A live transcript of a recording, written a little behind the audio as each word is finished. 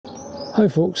Hi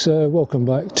folks, welcome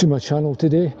back to my channel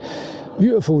today.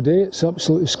 Beautiful day, it's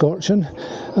absolutely scorching,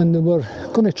 and we're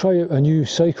going to try out a new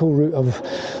cycle route.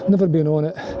 I've never been on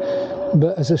it,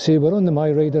 but as I say, we're on the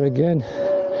MiRIDER again,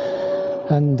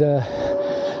 and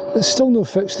there's still no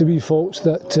fix to wee faults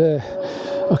that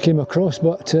I came across,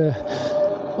 but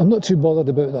I'm not too bothered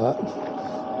about that.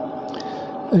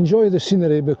 Enjoy the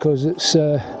scenery because it's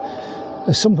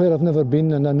somewhere I've never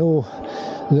been, and I know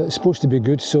that it's supposed to be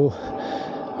good, so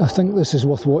I think this is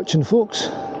worth watching, folks.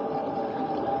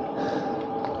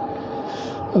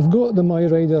 I've got the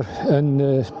MiRIDER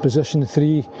in position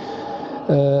 3.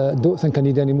 Don't think I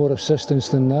need any more assistance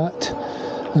than that.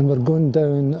 And we're going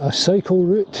down a cycle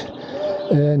route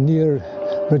near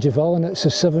Bridge of Allan. It's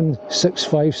a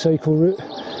 765 cycle route.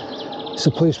 It's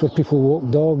a place where people walk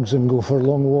dogs and go for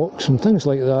long walks and things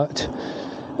like that.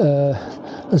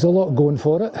 There's a lot going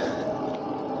for it.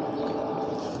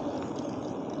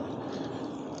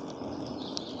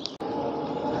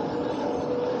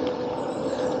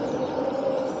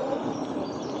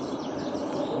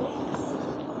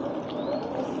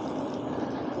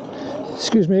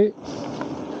 Excuse me,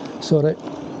 sorry.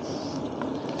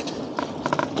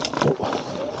 Oh.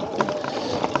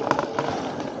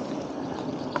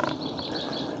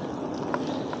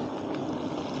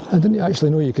 I didn't actually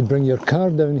know you could bring your car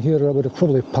down here. I would have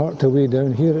probably parked away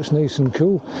down here. It's nice and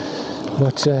cool.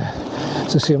 But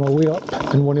as I say, I'm away up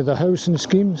in one of the housing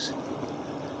schemes.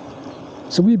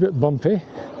 It's a wee bit bumpy,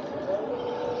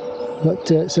 but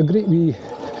it's a great wee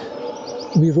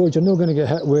road. You're not going to get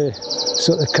hit with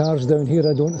sort of cars down here,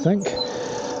 I don't think.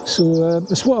 So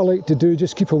it's what I like to do,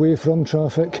 just keep away from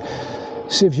traffic.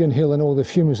 Saves you inhaling all the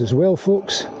fumes as well,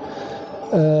 folks.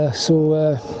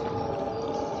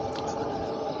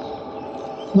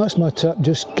 That's my tip,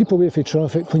 just keep away from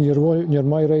traffic when you're out in your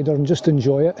MiRIDER and just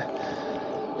enjoy it.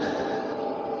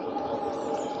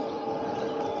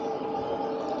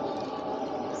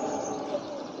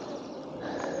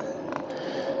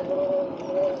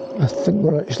 I think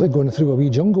we're actually going through a wee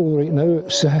jungle right now.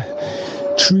 It's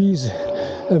trees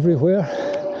everywhere,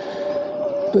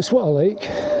 but it's what I like.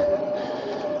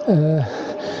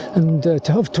 And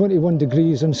to have 21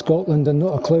 degrees in Scotland and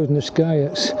not a cloud in the sky,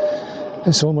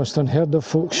 it's almost unheard of,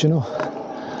 folks, you know.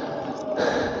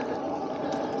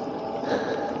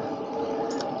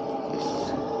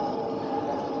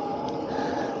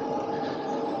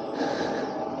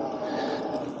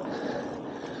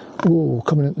 Oh,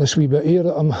 coming in this wee bit here,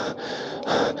 I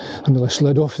nearly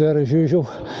slid off there as usual.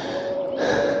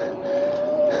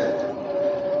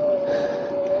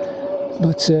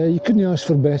 But you couldn't ask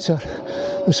for better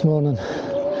this morning.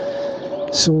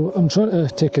 So I'm trying to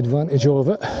take advantage of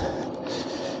it.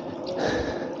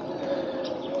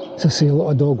 As I see, a lot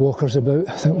of dog walkers about.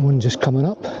 I think one just coming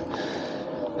up.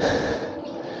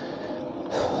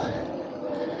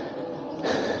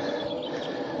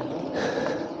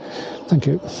 Thank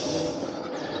you.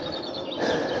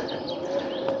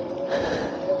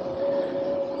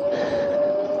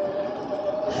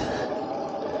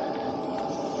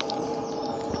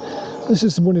 This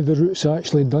is one of the routes I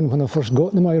actually done when I first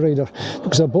got the MiRIDER,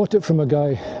 because I bought it from a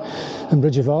guy in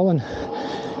Bridge of Allan.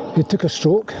 He took a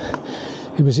stroke.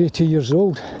 He was 80 years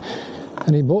old,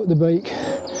 and he bought the bike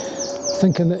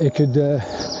thinking that he could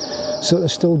sort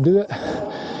of still do it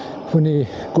when he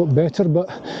got better, but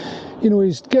you know,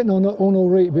 he's getting on all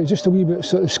right, but just a wee bit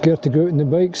sort of scared to go out on the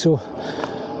bike. So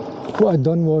what I'd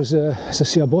done was, as I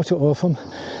say, I bought it off him,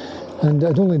 and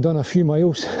I'd only done a few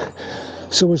miles,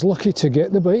 so I was lucky to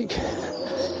get the bike.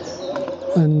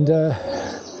 And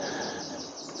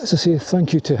as I say,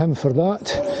 thank you to him for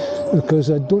that, because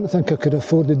I don't think I could have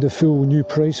afforded the full new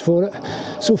price for it.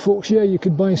 So folks, yeah, you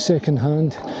could buy second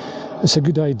hand. It's a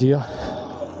good idea.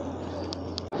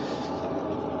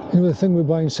 You know, the thing with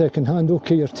buying second hand,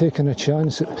 okay, you're taking a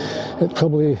chance. It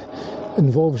probably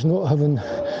involves not having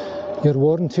your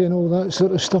warranty and all that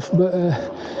sort of stuff, but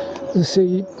as I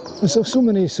say, there's so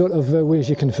many sort of ways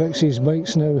you can fix these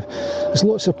bikes now. There's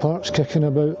lots of parts kicking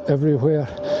about everywhere,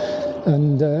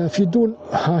 and if you don't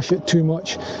hash it too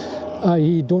much,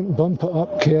 i.e. don't bump it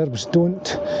up curbs,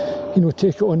 don't, you know,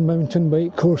 take it on mountain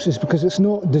bike courses, because it's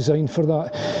not designed for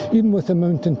that. Even with the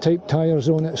mountain type tyres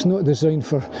on it, it's not designed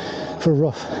for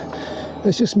rough.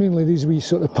 It's just mainly these wee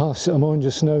sort of paths that I'm on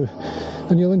just now,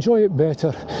 and you'll enjoy it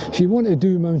better. If you want to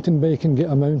do mountain biking, get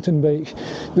a mountain bike,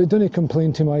 but don't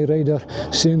complain to MiRIDER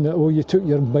saying that, oh, you took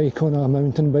your bike on a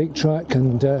mountain bike track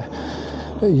and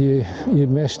you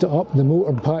messed it up, the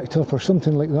motor packed up or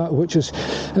something like that, which is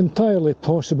entirely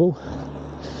possible.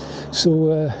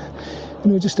 So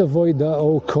you know, just avoid that at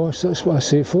all costs. That's what I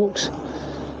say, folks.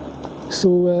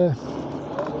 So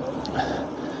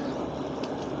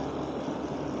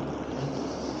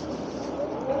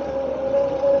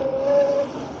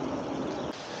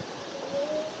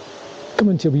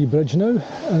coming to a wee bridge now,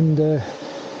 and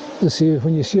they say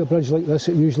when you see a bridge like this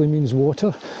it usually means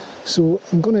water, so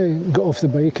I'm going to get off the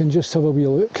bike and just have a wee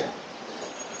look.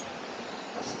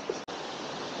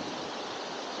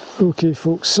 Okay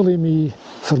folks, silly me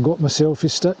forgot my selfie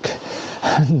stick,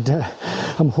 and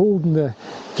I'm holding the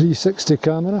 360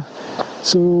 camera.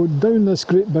 So down this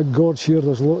great big gorge here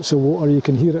there's lots of water, you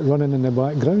can hear it running in the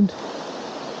background.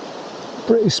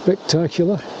 Pretty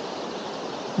spectacular,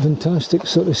 fantastic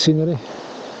sort of scenery.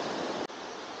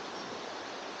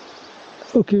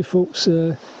 Okay folks,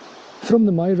 from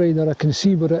the MiRIDER I can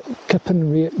see we're at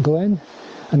Kippenrate Glen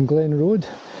and Glen Road.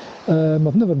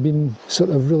 I've never been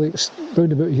sort of really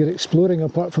round about here exploring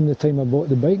apart from the time I bought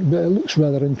the bike, but it looks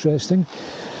rather interesting.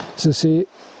 As I say,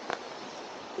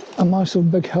 a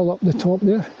massive big hill up the top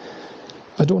there.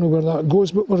 I don't know where that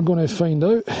goes, but we're going to find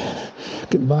out.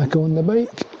 Get back on the bike.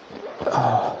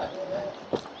 Oh.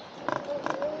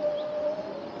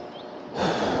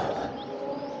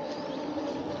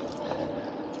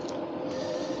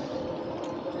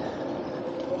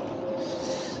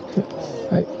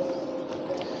 Right.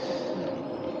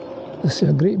 This is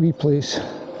a great wee place.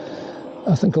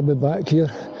 I think I'll be back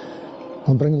here.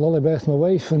 I'll bring Lilybeth, my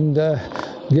wife, and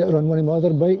get her on one of my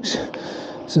other bikes.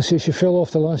 As I say, she fell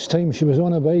off the last time. She was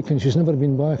on a bike and she's never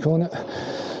been back on it.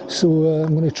 So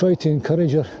I'm going to try to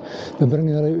encourage her by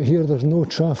bringing her out here. There's no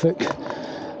traffic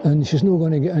and she's not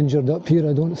going to get injured up here,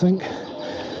 I don't think.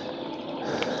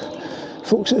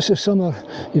 Folks, it's the summer.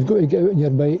 You've got to get out on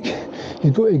your bike.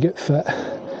 You've got to get fit.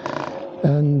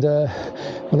 And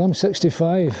well, I'm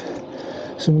 65,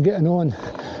 so I'm getting on.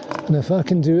 And if I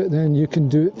can do it, then you can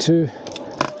do it too.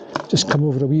 Just come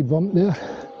over a wee bump there.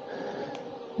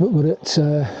 But we're at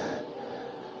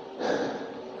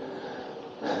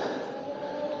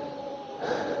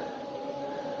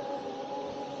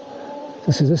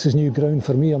this is new ground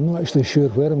for me. I'm not actually sure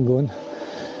where I'm going.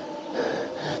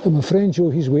 But my friend Joe,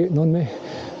 he's waiting on me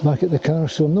back at the car,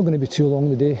 so I'm not going to be too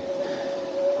long today.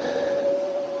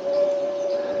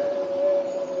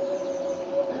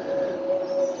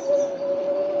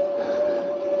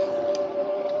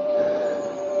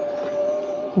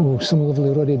 Oh, some lovely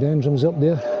rhododendrons up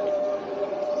there.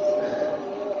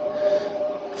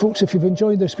 Folks, if you've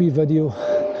enjoyed this wee video,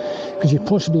 could you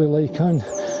possibly like and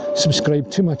subscribe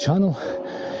to my channel?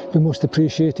 It'd be most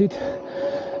appreciated.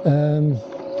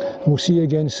 We'll see you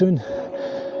again soon.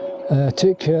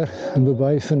 Take care and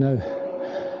bye-bye for now.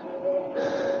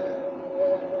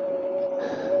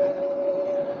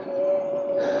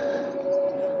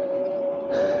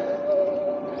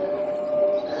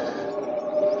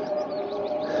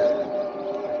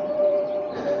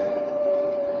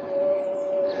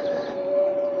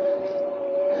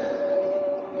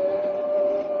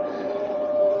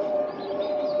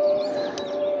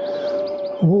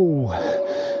 Whoa,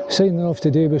 signing off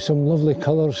today with some lovely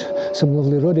colours, some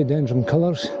lovely rhododendron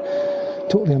colours,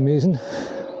 totally amazing.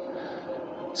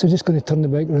 So just going to turn the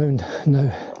bike around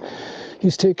now. You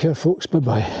take care folks, bye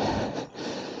bye.